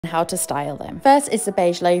how to style them. First is the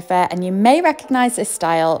beige loafer, and you may recognize this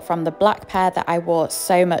style from the black pair that I wore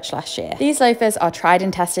so much last year. These loafers are tried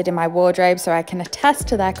and tested in my wardrobe, so I can attest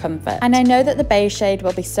to their comfort. And I know that the beige shade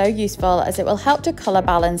will be so useful as it will help to color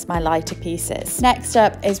balance my lighter pieces. Next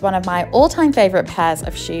up is one of my all-time favorite pairs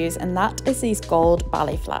of shoes, and that is these gold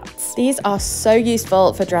ballet flats. These are so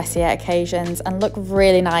useful for dressier occasions and look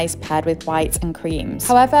really nice paired with whites and creams.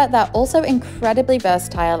 However, they're also incredibly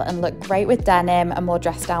versatile and look great with denim and more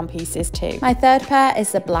dressed down pieces too. My third pair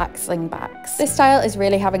is the black slingbacks. This style is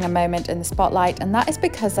really having a moment in the spotlight, and that is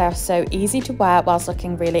because they are so easy to wear whilst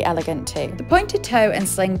looking really elegant too. The pointed toe and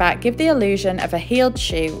slingback give the illusion of a heeled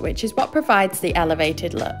shoe, which is what provides the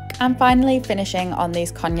elevated look. And finally, finishing on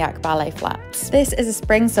these cognac ballet flats. This is a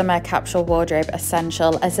spring-summer capsule wardrobe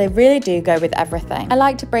essential, as they really do go with everything. I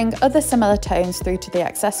like to bring other similar tones through to the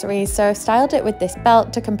accessories, so I've styled it with this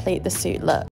belt to complete the suit look.